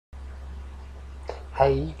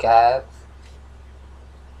Hey guys,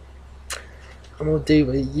 I'm gonna do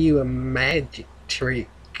with you a magic trick.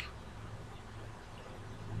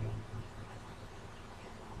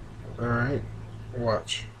 Alright,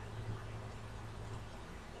 watch.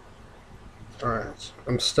 Alright,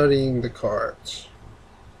 I'm studying the cards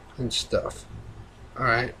and stuff.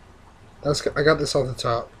 Alright, I got this off the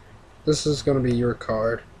top. This is gonna be your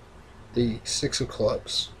card, the Six of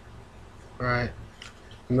Clubs. Alright,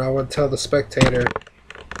 and I would tell the spectator,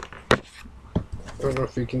 I don't know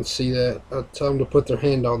if you can see that, I'd tell them to put their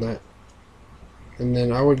hand on that. And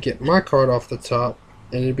then I would get my card off the top,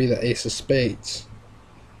 and it'd be the Ace of Spades.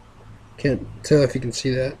 Can't tell if you can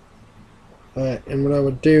see that. Alright, and what I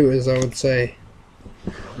would do is I would say,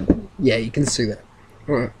 yeah, you can see that.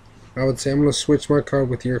 Alright, I would say I'm going to switch my card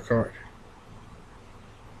with your card.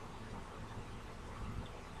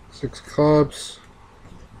 Six of Clubs.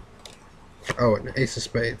 Oh, and Ace of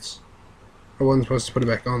Spades. I wasn't supposed to put it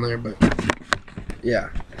back on there, but yeah.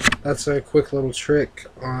 That's a quick little trick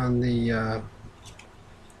on the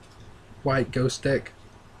white ghost deck.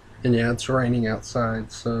 And yeah, it's raining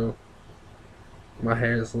outside, so my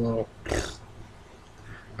hair is a little...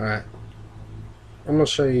 Alright. I'm going to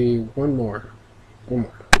show you one more. We'll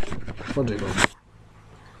do one.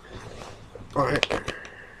 Alright.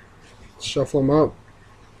 Shuffle them up.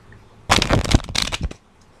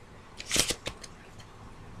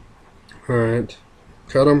 Alright.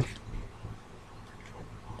 Cut them.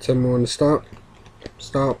 Tell me when to stop.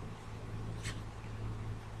 Stop.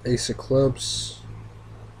 Ace of Clubs.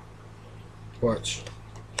 Watch.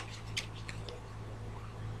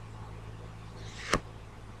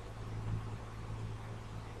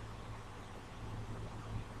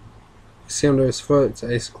 See under his foot, it's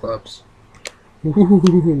Ace of Clubs.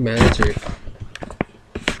 Ooh, magic.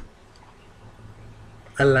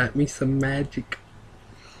 I like me some magic.